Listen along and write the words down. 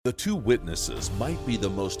The two witnesses might be the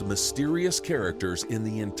most mysterious characters in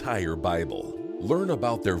the entire Bible. Learn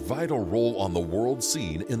about their vital role on the world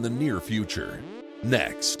scene in the near future.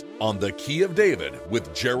 Next, on The Key of David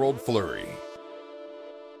with Gerald Flurry.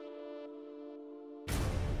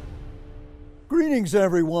 Greetings,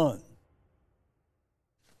 everyone.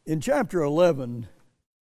 In chapter 11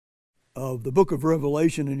 of the book of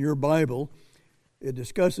Revelation in your Bible, it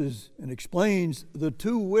discusses and explains the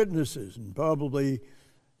two witnesses, and probably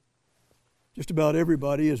just about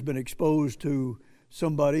everybody has been exposed to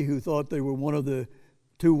somebody who thought they were one of the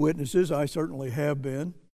two witnesses. I certainly have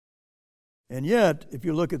been. And yet, if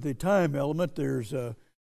you look at the time element, there's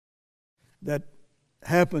that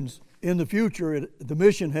happens in the future. The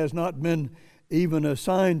mission has not been even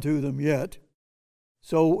assigned to them yet.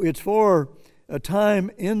 So it's for a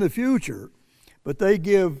time in the future, but they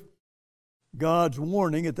give God's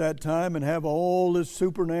warning at that time and have all this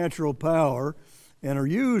supernatural power and are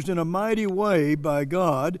used in a mighty way by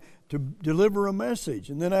God to deliver a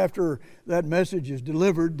message. And then after that message is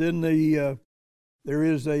delivered, then there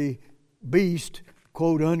is a beast,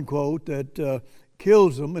 quote unquote, that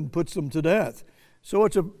kills them and puts them to death. So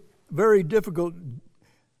it's a very difficult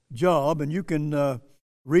job, and you can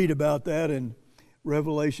read about that in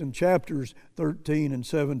Revelation chapters 13 and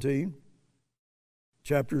 17,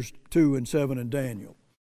 chapters 2 and 7 in Daniel.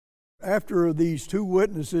 After these two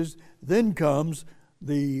witnesses, then comes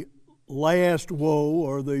the last woe,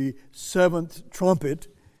 or the seventh trumpet,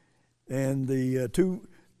 and the two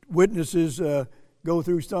witnesses go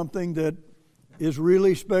through something that is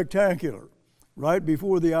really spectacular, right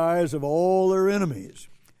before the eyes of all their enemies.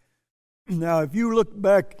 Now, if you look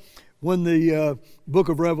back when the book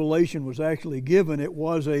of Revelation was actually given, it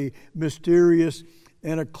was a mysterious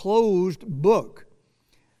and a closed book.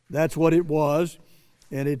 That's what it was.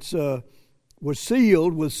 And it was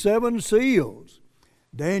sealed with 7 seals.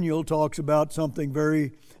 Daniel talks about something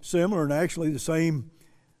very similar, and actually the same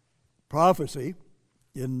prophecy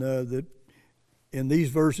in these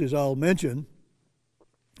verses I'll mention.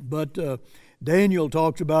 But Daniel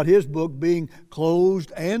talks about his book being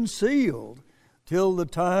closed and sealed till the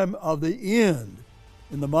time of the end.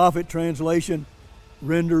 In the Moffat translation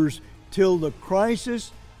renders till the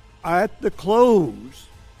crisis at the close.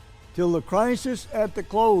 Till the crisis at the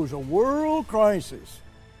close, a world crisis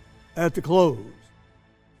at the close.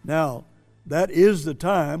 Now, that is the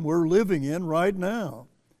time we're living in right now.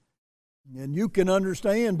 And you can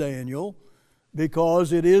understand Daniel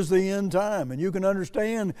because it is the end time. And you can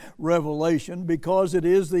understand Revelation because it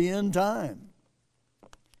is the end time.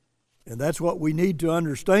 And that's what we need to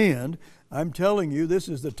understand. I'm telling you, this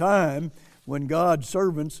is the time when God's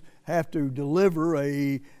servants have to deliver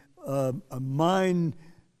a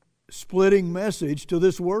mind-splitting message to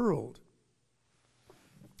this world.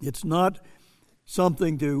 It's not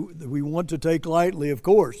something that we want to take lightly, of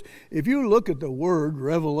course. If you look at the word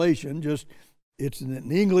revelation, it's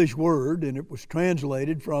an English word, and it was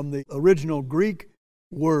translated from the original Greek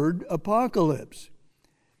word apocalypse.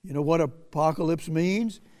 You know what apocalypse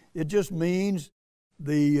means? It just means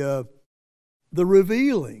the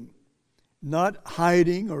revealing, not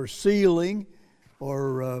hiding or sealing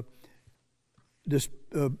or just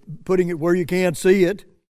putting it where you can't see it.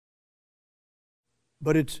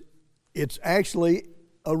 But it's actually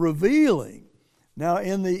a revealing. Now,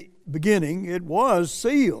 in the beginning, it was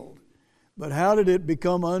sealed. But how did it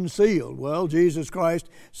become unsealed? Well, Jesus Christ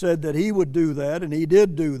said that He would do that, and He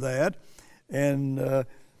did do that. And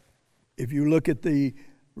if you look at the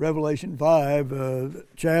Revelation 5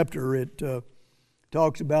 chapter, it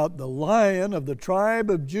talks about the Lion of the tribe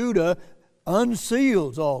of Judah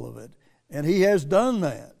unseals all of it. And He has done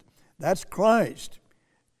that. That's Christ.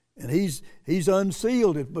 And He's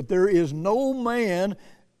unsealed it. But there is no man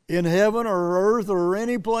in heaven or earth or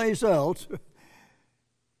any place else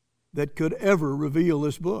that could ever reveal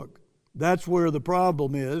this book. That's where the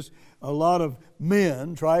problem is. A lot of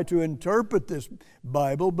men try to interpret this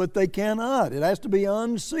Bible, but they cannot. It has to be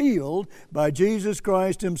unsealed by Jesus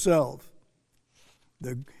Christ Himself.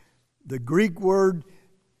 The Greek word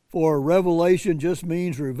for revelation just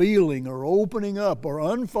means revealing or opening up or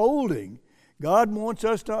unfolding. God wants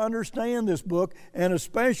us to understand this book, and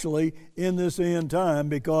especially in this end time,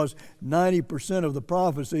 because 90% of the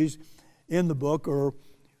prophecies in the book are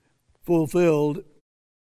fulfilled,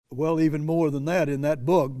 well, even more than that in that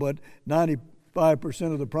book, but 95%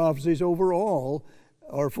 of the prophecies overall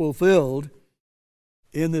are fulfilled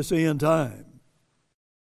in this end time.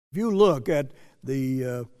 If you look at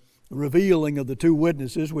the revealing of the two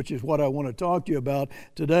witnesses, which is what I want to talk to you about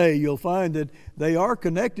today, you'll find that they are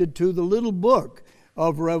connected to the little book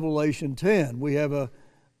of Revelation 10. We have a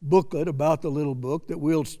booklet about the little book that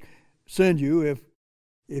we'll send you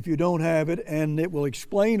if you don't have it, and it will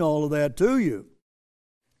explain all of that to you.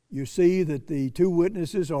 You see that the two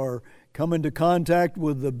witnesses are come into contact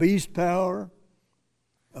with the beast power,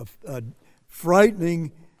 a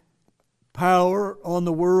frightening power on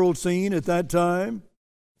the world scene at that time.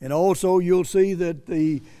 And also you'll see that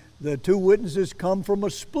the two witnesses come from a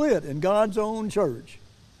split in God's own church,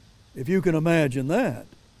 if you can imagine that.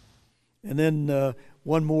 And then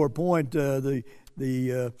one more point,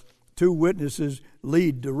 the two witnesses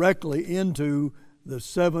lead directly into the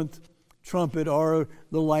seventh trumpet, or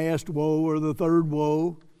the last woe, or the third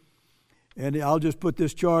woe. And I'll just put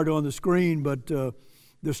this chart on the screen, but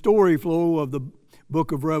the story flow of the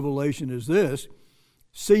book of Revelation is this.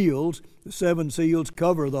 Seals, the seven seals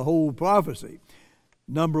cover the whole prophecy.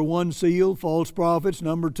 Number 1 seal, false prophets.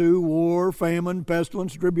 Number 2, war, famine,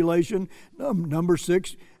 pestilence, tribulation. Number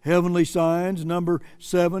 6, heavenly signs. Number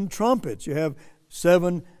 7, trumpets. You have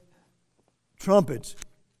 7 trumpets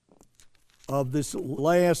of this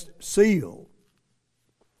last seal.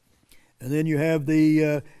 And then you have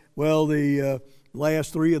the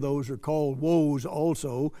last 3 of those are called woes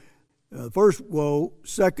also. First woe,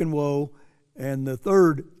 second woe, and the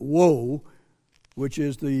third woe, which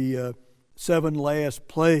is the 7 last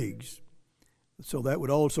plagues. So that would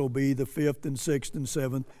also be the 5th and 6th and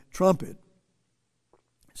 7th trumpet.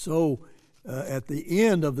 So at the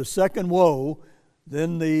end of the second woe,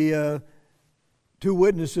 then the two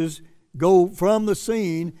witnesses go from the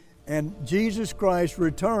scene, and Jesus Christ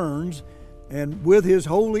returns, and with his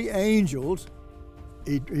holy angels,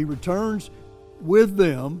 he returns with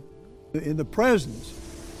them in the presence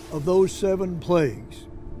of those 7 plagues.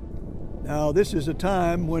 Now, this is a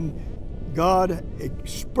time when God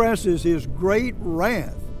expresses his great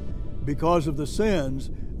wrath because of the sins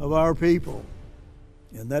of our people.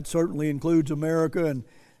 And that certainly includes America and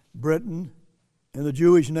Britain and the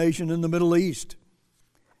Jewish nation in the Middle East.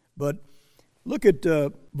 But look at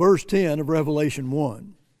verse 10 of Revelation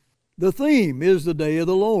 1. The theme is the day of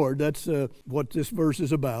the Lord. That's what this verse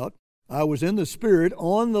is about. I was in the Spirit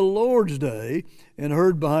on the Lord's day and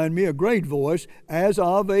heard behind me a great voice as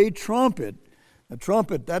of a trumpet. A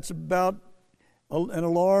trumpet, that's about an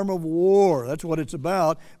alarm of war. That's what it's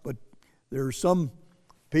about. But there are some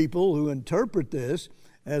people who interpret this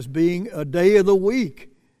as being a day of the week,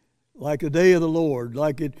 like the day of the Lord,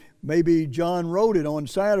 like it maybe John wrote it on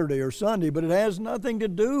Saturday or Sunday, but it has nothing to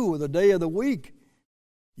do with the day of the week.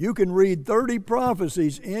 You can read 30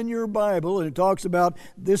 prophecies in your Bible, and it talks about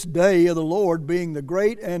this day of the Lord being the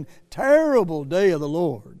great and terrible day of the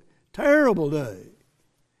Lord. Terrible day.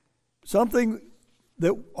 Something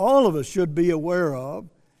that all of us should be aware of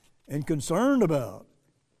and concerned about.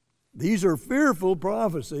 These are fearful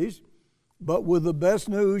prophecies, but with the best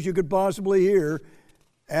news you could possibly hear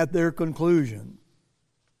at their conclusion.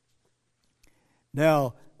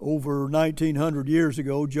 Now, over 1900 years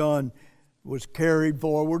ago, John was carried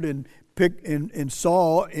forward and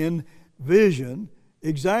saw in vision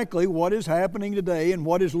exactly what is happening today and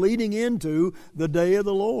what is leading into the day of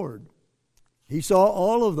the Lord. He saw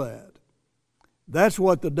all of that. That's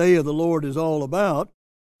what the day of the Lord is all about.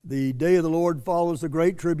 The day of the Lord follows the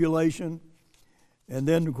Great Tribulation. And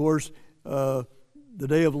then, of course, the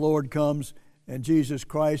day of the Lord comes, and Jesus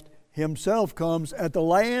Christ himself comes at the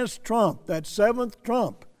last trump, that 7th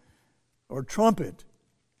trump, or trumpet,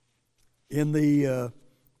 in the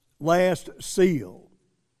last seal.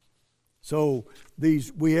 So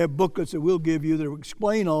we have booklets that we'll give you that will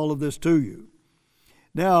explain all of this to you.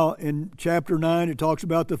 Now, in chapter 9, it talks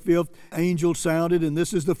about the 5th angel sounded, and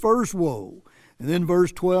this is the first woe. And then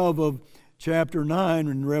verse 12 of chapter 9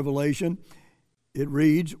 in Revelation, it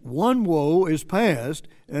reads, 1 woe is past,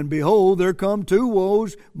 and behold, there come 2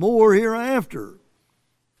 woes more hereafter.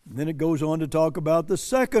 And then it goes on to talk about the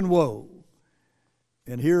second woe.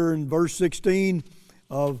 And here in verse 16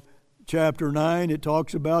 of chapter 9, it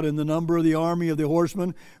talks about in the number of the army of the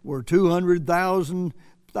horsemen were 200,000.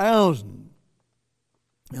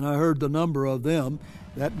 And I heard the number of them.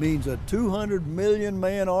 That means a 200 million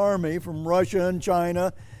man army from Russia and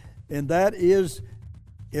China. And that is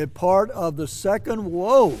a part of the second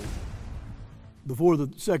woe. Before the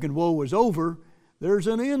second woe was over, there's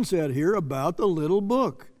an inset here about the little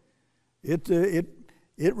book. It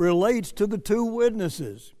relates to the 2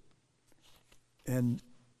 witnesses. And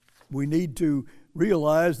we need to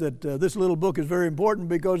realize that this little book is very important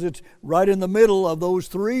because it's right in the middle of those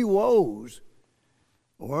 3 woes,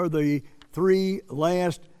 or the 3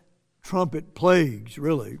 last trumpet plagues,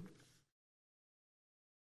 really.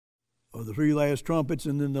 Or the 3 last trumpets,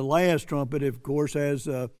 and then the last trumpet, of course, has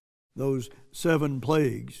those 7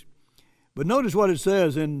 plagues. But notice what it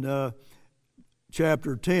says in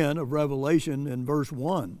chapter 10 of Revelation in verse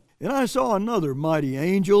 1. And I saw another mighty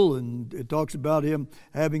angel, and it talks about him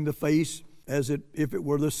having the face as if it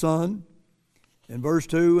were the sun. In verse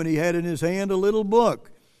 2, and he had in his hand a little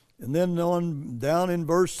book. And then on down in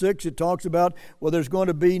verse 6, it talks about, well, there's going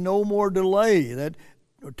to be no more delay. That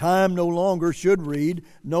time no longer should read,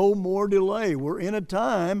 no more delay. We're in a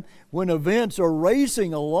time when events are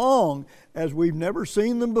racing along as we've never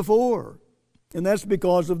seen them before. And that's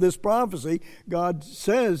because of this prophecy. God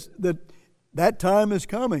says that time is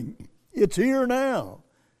coming. It's here now.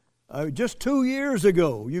 Just 2 years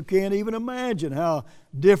ago, you can't even imagine how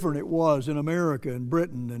different it was in America and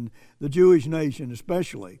Britain and the Jewish nation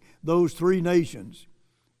especially. Those three nations.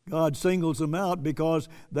 God singles them out because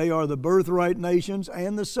they are the birthright nations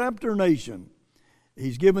and the scepter nation.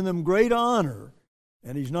 He's given them great honor,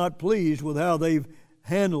 and He's not pleased with how they've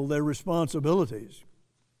handled their responsibilities.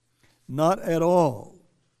 Not at all.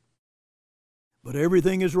 But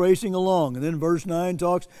everything is racing along. And then verse 9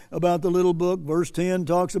 talks about the little book. Verse 10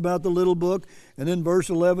 talks about the little book. And then verse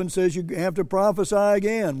 11 says you have to prophesy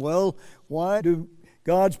again. Well, why do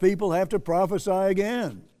God's people have to prophesy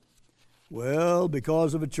again? Well,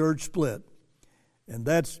 because of a church split. And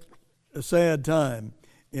that's a sad time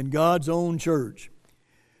in God's own church.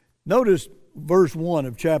 Notice verse 1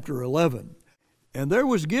 of chapter 11. And there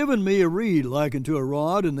was given me a reed like unto a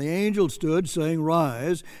rod, and the angel stood, saying,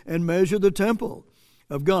 Rise, and measure the temple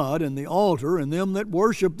of God, and the altar, and them that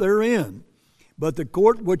worship therein. But the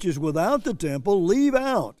court which is without the temple leave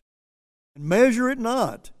out, and measure it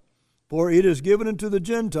not. For it is given unto the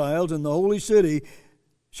Gentiles, and the holy city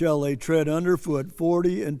shall they tread under foot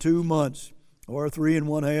 42 months, or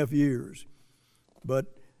 3.5 years. But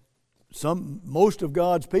most of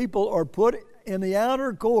God's people are put in the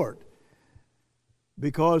outer court,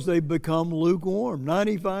 because they've become lukewarm,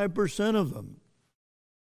 95% of them.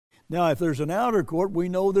 Now, if there's an outer court, we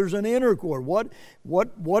know there's an inner court.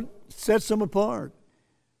 What sets them apart?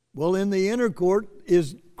 Well, in the inner court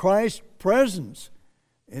is Christ's presence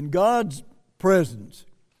and God's presence.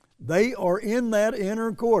 They are in that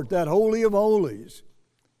inner court, that Holy of Holies.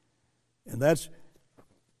 And that's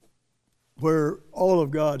where all of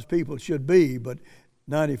God's people should be, but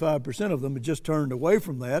 95% of them have just turned away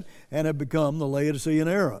from that and have become the Laodicean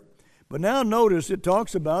era. But now notice it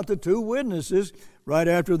talks about the two witnesses right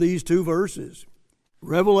after these two verses.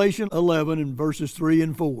 Revelation 11 and verses 3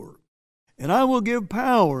 and 4. And I will give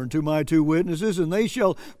power unto my two witnesses, and they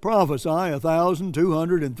shall prophesy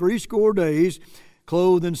 1,260 days,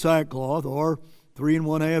 clothed in sackcloth, or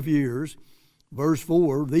 3.5 years. Verse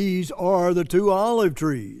 4, these are the two olive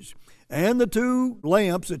trees, and the two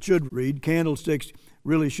lamps, it should read, candlesticks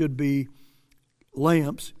really should be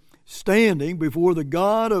lamps, standing before the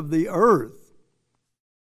God of the earth.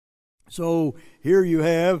 So here you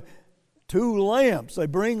have two lamps. They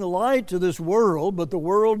bring light to this world, but the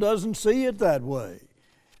world doesn't see it that way.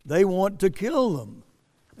 They want to kill them,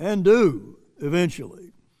 and do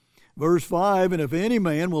eventually. Verse 5, and if any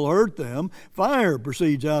man will hurt them, fire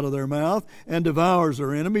proceeds out of their mouth and devours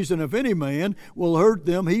their enemies. And if any man will hurt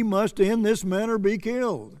them, he must in this manner be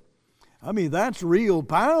killed. I mean, that's real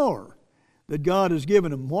power that God has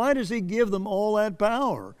given them. Why does He give them all that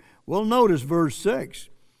power? Well, notice verse 6.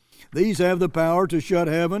 These have the power to shut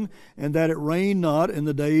heaven, and that it rain not in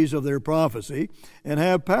the days of their prophecy, and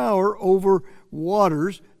have power over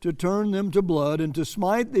waters to turn them to blood, and to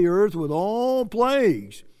smite the earth with all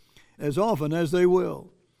plagues, as often as they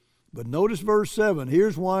will. But notice verse 7.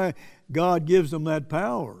 Here's why God gives them that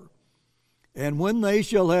power. And when they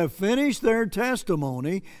shall have finished their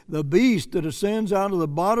testimony, the beast that ascends out of the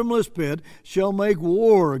bottomless pit shall make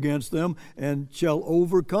war against them, and shall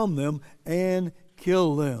overcome them and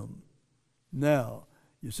kill them. Now,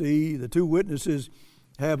 you see, the two witnesses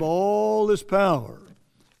have all this power.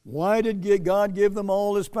 Why did God give them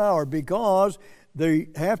all this power? Because they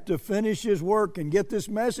have to finish His work and get this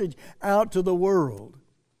message out to the world.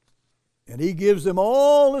 And He gives them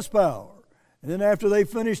all this power. And then after they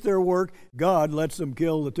finish their work, God lets them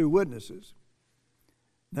kill the two witnesses.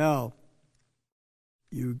 Now,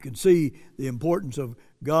 you can see the importance of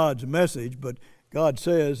God's message, but God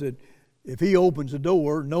says that if He opens a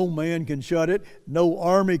door, no man can shut it, no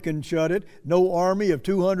army can shut it, no army of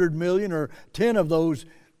 200 million or 10 of those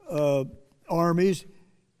armies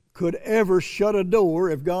could ever shut a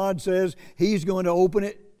door if God says He's going to open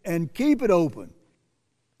it and keep it open.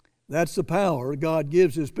 That's the power God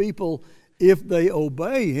gives His people if they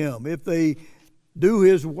obey Him, if they do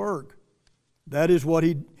His work. That is what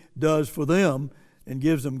He does for them and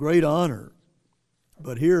gives them great honor.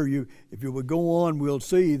 But here, if you would go on, we'll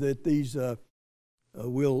see that these,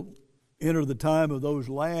 we'll enter the time of those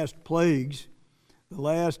last plagues, the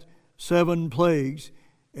last 7 plagues,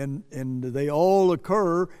 and they all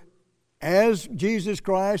occur as Jesus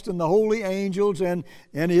Christ and the holy angels and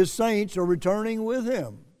His saints are returning with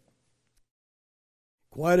Him.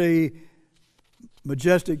 Quite a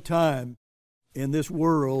majestic time in this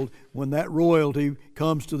world when that royalty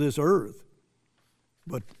comes to this earth.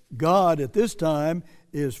 But God at this time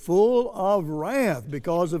is full of wrath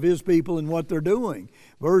because of His people and what they're doing.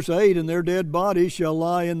 Verse 8, and their dead bodies shall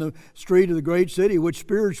lie in the street of the great city, which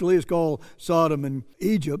spiritually is called Sodom and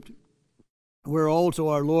Egypt, where also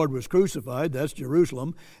our Lord was crucified, that's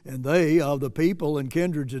Jerusalem, and they of the people and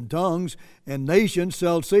kindreds and tongues and nations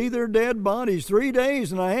shall see their dead bodies 3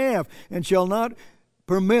 days and a half, and shall not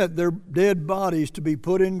permit their dead bodies to be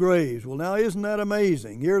put in graves. Well, now isn't that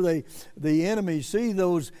amazing? Here the enemies see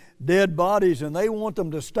those dead bodies and they want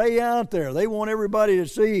them to stay out there. They want everybody to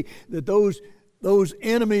see that those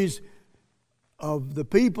enemies of the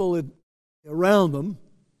people around them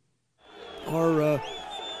are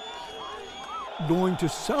going to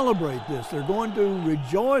celebrate this. They're going to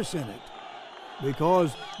rejoice in it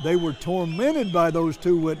because they were tormented by those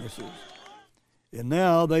 2 witnesses. And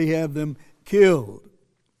now they have them killed.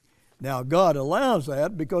 Now, God allows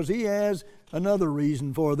that because He has another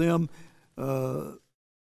reason for them, or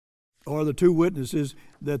the 2 witnesses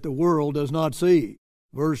that the world does not see.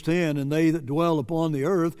 Verse 10, and they that dwell upon the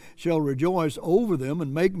earth shall rejoice over them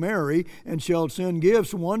and make merry, and shall send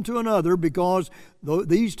gifts one to another, because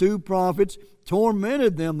these 2 prophets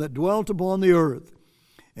tormented them that dwelt upon the earth.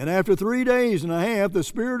 And after 3 days and a half, the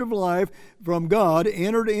Spirit of life from God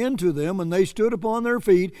entered into them, and they stood upon their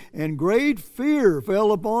feet, and great fear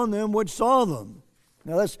fell upon them which saw them.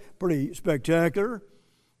 Now that's pretty spectacular.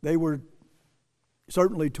 They were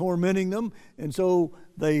certainly tormenting them, and so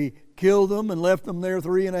they killed them and left them there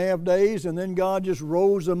 3.5 days, and then God just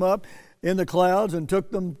rose them up in the clouds and took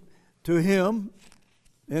them to Him,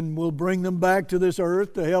 and will bring them back to this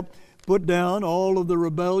earth to help put down all of the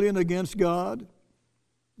rebellion against God.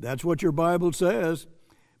 That's what your Bible says.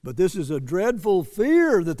 But this is a dreadful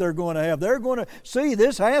fear that they're going to have. They're going to see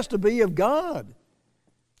this has to be of God.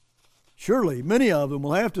 Surely many of them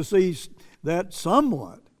will have to see that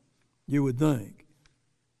somewhat, you would think.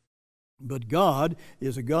 But God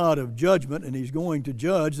is a God of judgment, and He's going to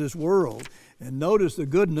judge this world. And notice the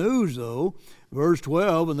good news, though. Verse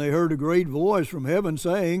 12, and they heard a great voice from heaven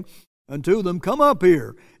saying unto them, come up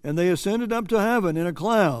here. And they ascended up to heaven in a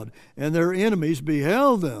cloud, and their enemies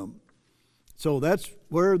beheld them. So that's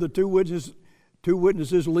where the two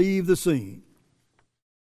witnesses leave the scene.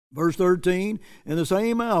 Verse 13, in the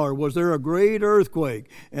same hour was there a great earthquake,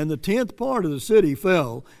 and the 10th part of the city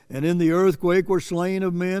fell, and in the earthquake were slain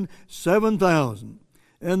of men 7,000.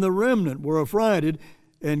 And the remnant were affrighted,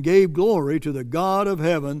 and gave glory to the God of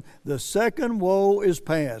heaven. The second woe is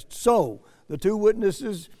past. So the 2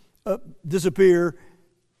 witnesses disappear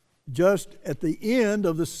just at the end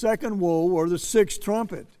of the second woe, or the 6th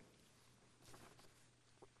trumpet.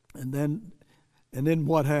 And then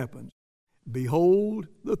what happens? Behold,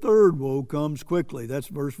 the 3rd woe comes quickly. That's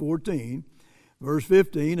verse 14. Verse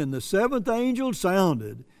 15, and the 7th angel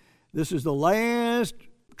sounded. This is the last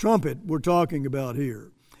trumpet we're talking about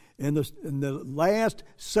here. And the last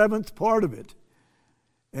 7th part of it.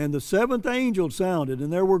 And the 7th angel sounded,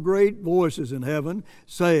 and there were great voices in heaven,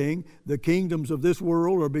 saying, the kingdoms of this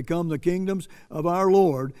world are become the kingdoms of our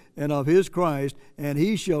Lord and of His Christ, and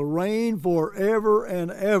He shall reign forever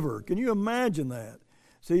and ever. Can you imagine that?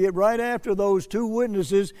 See, right after those 2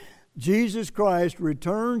 witnesses, Jesus Christ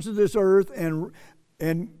returns to this earth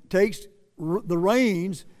and takes the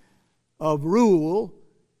reins of rule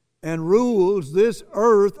and rules this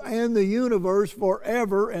earth and the universe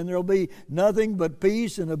forever, and there'll be nothing but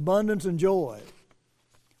peace and abundance and joy.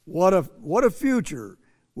 What a future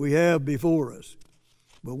we have before us.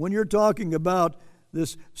 But when you're talking about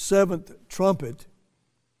this 7th trumpet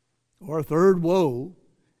or 3rd woe,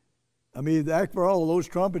 I mean, after all, those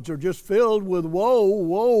trumpets are just filled with woe,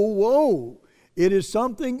 woe, woe. It is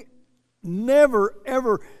something never,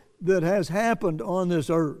 ever that has happened on this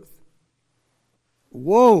earth.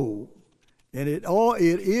 Woe. And it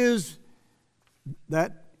is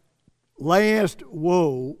that last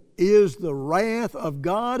woe is the wrath of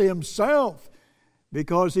God Himself,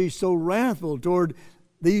 because He's so wrathful toward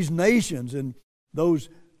these nations and those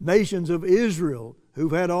nations of Israel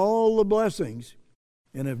who've had all the blessings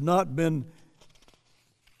and have not been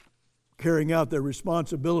carrying out their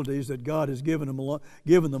responsibilities that God has given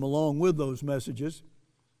them along with those messages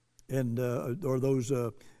and or those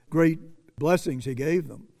great blessings He gave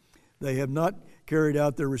them. They have not carried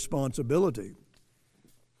out their responsibility.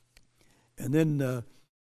 And then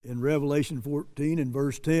In Revelation 14 and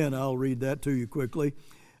verse 10, I'll read that to you quickly.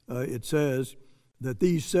 It says that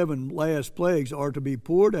these 7 last plagues are to be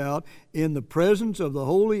poured out in the presence of the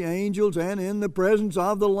holy angels and in the presence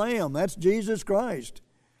of the Lamb. That's Jesus Christ.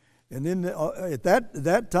 And then at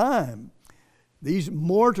that time, these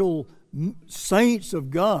mortal saints of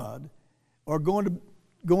God are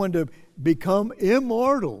going to become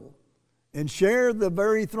immortal and share the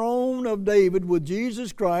very throne of David with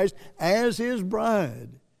Jesus Christ as his bride.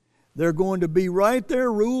 They're going to be right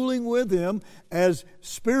there ruling with him as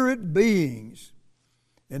spirit beings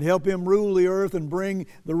and help him rule the earth and bring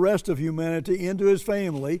the rest of humanity into his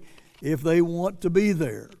family if they want to be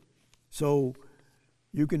there. So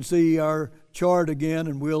you can see our chart again,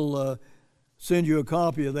 and we'll send you a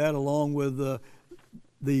copy of that along with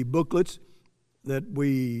the booklets that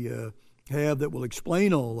we have that will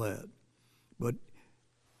explain all that. But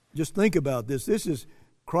just think about this. This is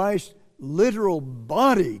Christ's literal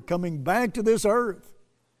body coming back to this earth,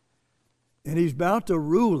 and he's about to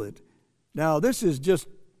rule it. Now, this is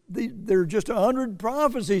there are just 100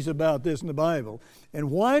 prophecies about this in the Bible.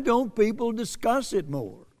 And why don't people discuss it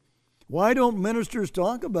more? Why don't ministers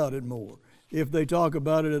talk about it more, if they talk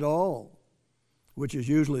about it at all, which is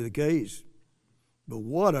usually the case? But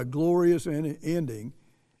what a glorious ending,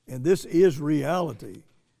 and this is reality.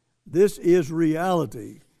 This is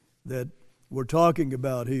reality that we're talking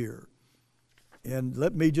about here. And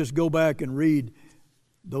let me just go back and read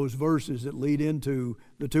those verses that lead into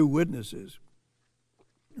the 2 witnesses.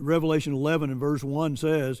 Revelation 11 and verse 1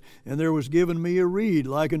 says, "And there was given me a reed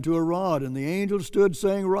like unto a rod, and the angel stood,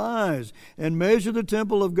 saying, Rise, and measure the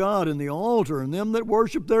temple of God, and the altar, and them that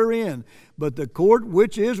worship therein. But the court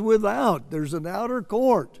which is without," there's an outer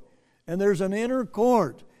court, and there's an inner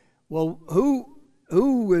court. Well,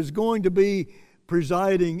 who is going to be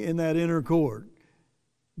presiding in that inner court?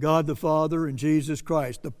 God the Father and Jesus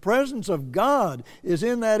Christ. The presence of God is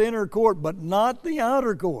in that inner court, but not the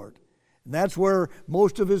outer court. And that's where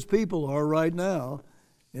most of his people are right now.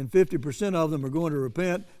 And 50% of them are going to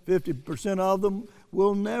repent. 50% of them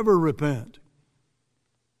will never repent.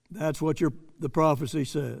 That's what the prophecy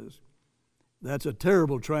says. That's a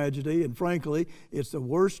terrible tragedy, and frankly, it's the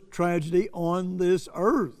worst tragedy on this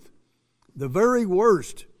earth. The very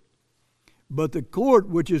worst. But the court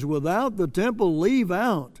which is without the temple leave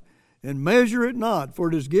out, and measure it not, for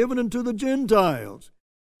it is given unto the Gentiles.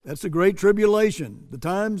 That's the great tribulation, the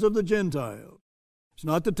times of the Gentiles. It's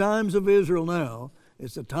not the times of Israel now,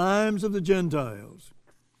 it's the times of the Gentiles.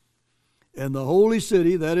 And the holy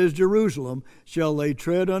city, that is Jerusalem, shall they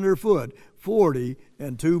tread under foot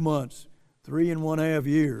 42 months, 3.5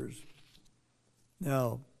 years.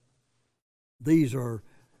 Now, these are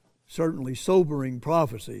certainly sobering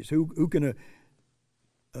prophecies. Who can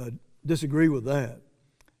disagree with that?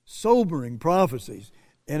 Sobering prophecies.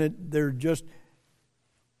 And they're just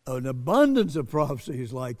an abundance of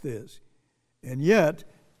prophecies like this. And yet,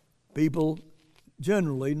 people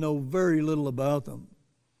generally know very little about them.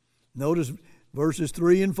 Notice verses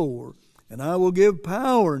 3 and 4. "And I will give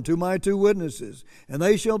power unto my 2 witnesses, and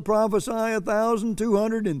they shall prophesy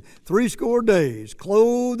 1,260 days,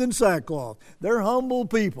 clothed in sackcloth." They're humble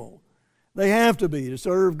people. They have to be to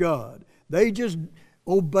serve God. They just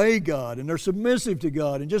obey God, and they're submissive to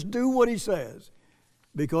God, and just do what he says,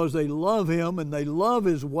 because they love him and they love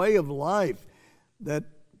his way of life that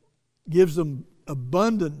gives them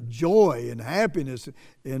abundant joy and happiness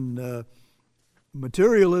and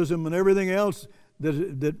materialism and everything else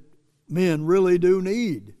that men really do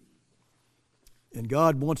need. And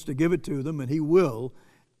God wants to give it to them, and he will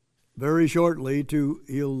very shortly.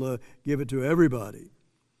 He'll give it to everybody.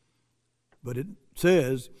 But it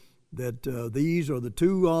says that these are the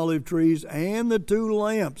 2 olive trees and the 2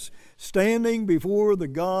 lamps standing before the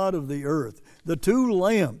God of the earth. The 2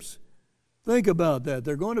 lamps. Think about that.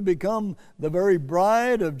 They're going to become the very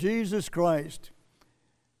bride of Jesus Christ.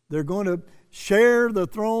 They're going to share the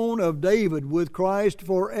throne of David with Christ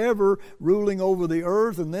forever, ruling over the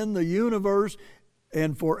earth and then the universe,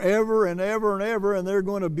 and forever and ever and ever. And they're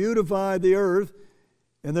going to beautify the earth,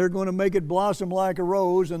 and they're going to make it blossom like a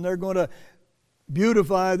rose, and they're going to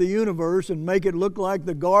beautify the universe and make it look like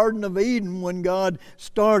the Garden of Eden when God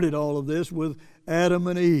started all of this with Adam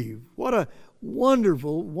and Eve. What a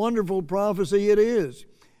wonderful, wonderful prophecy it is.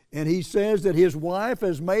 And he says that his wife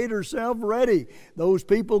has made herself ready. Those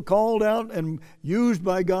people called out and used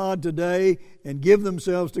by God today and give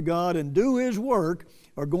themselves to God and do his work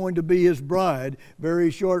are going to be his bride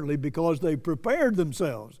very shortly, because they've prepared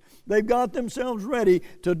themselves. They've got themselves ready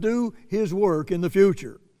to do his work in the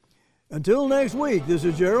future. Until next week, this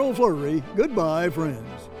is Gerald Flurry. Goodbye,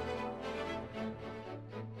 friends.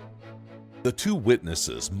 The two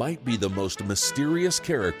witnesses might be the most mysterious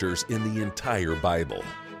characters in the entire Bible.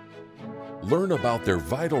 Learn about their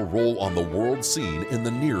vital role on the world scene in the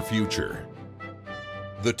near future.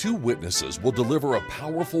 The two witnesses will deliver a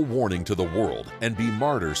powerful warning to the world and be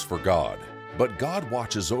martyrs for God, but God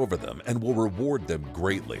watches over them and will reward them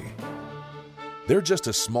greatly. They're just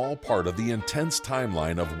a small part of the intense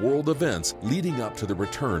timeline of world events leading up to the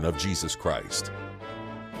return of Jesus Christ.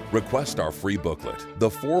 Request our free booklet, The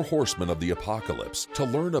Four Horsemen of the Apocalypse, to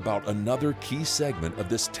learn about another key segment of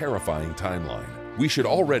this terrifying timeline. We should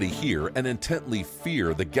already hear and intently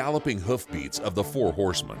fear the galloping hoofbeats of the four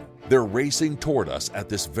horsemen. They're racing toward us at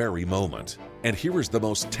this very moment. And here is the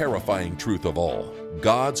most terrifying truth of all.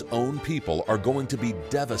 God's own people are going to be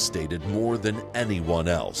devastated more than anyone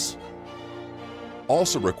else.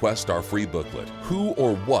 Also request our free booklet, Who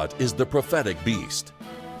or What is the Prophetic Beast?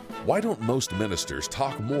 Why don't most ministers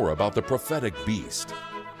talk more about the prophetic beast?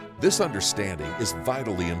 This understanding is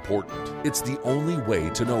vitally important. It's the only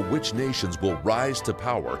way to know which nations will rise to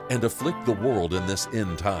power and afflict the world in this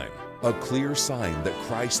end time, a clear sign that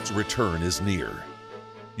Christ's return is near.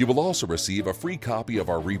 You will also receive a free copy of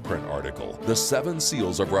our reprint article, The 7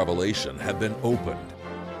 Seals of Revelation Have Been Opened.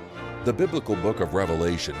 The biblical book of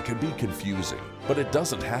Revelation can be confusing, but it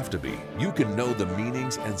doesn't have to be. You can know the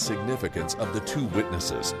meanings and significance of the two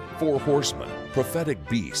witnesses, 4 horsemen, prophetic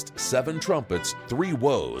beast, 7 trumpets, 3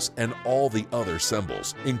 woes, and all the other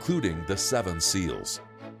symbols, including the 7 seals.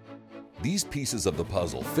 These pieces of the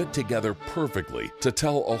puzzle fit together perfectly to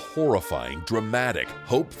tell a horrifying, dramatic,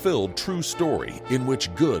 hope-filled true story in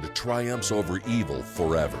which good triumphs over evil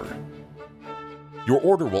forever. Your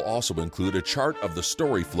order will also include a chart of the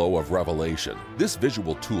story flow of Revelation. This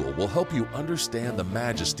visual tool will help you understand the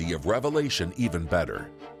majesty of Revelation even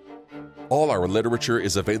better. All our literature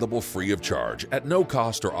is available free of charge, at no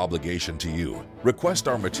cost or obligation to you. Request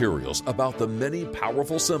our materials about the many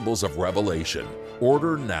powerful symbols of Revelation.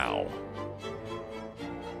 Order now.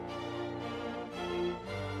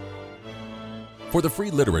 For the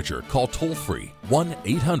free literature, call toll-free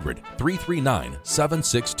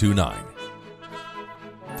 1-800-339-7629.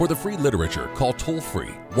 For the free literature, call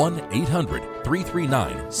toll-free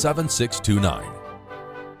 1-800-339-7629.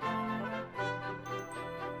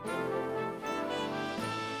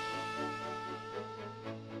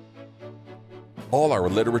 All our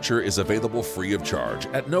literature is available free of charge,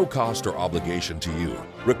 at no cost or obligation to you.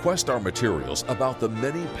 Request our materials about the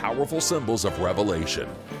many powerful symbols of Revelation.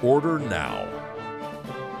 Order now.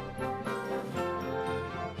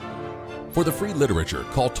 For the free literature,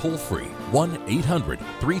 call toll-free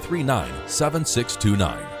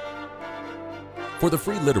 1-800-339-7629. For the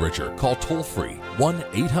free literature, call toll-free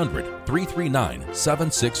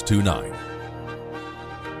 1-800-339-7629.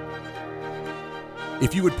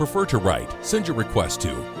 If you would prefer to write, send your request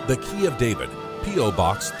to The Key of David, P.O.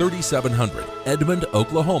 Box 3700, Edmond,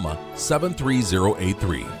 Oklahoma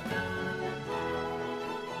 73083.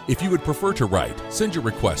 If you would prefer to write, send your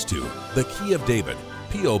request to The Key of David,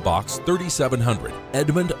 P.O. Box 3700,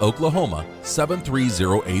 Edmond, Oklahoma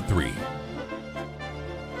 73083.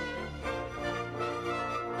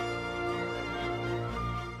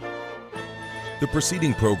 The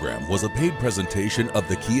preceding program was a paid presentation of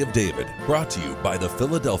The Key of David, brought to you by the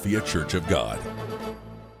Philadelphia Church of God.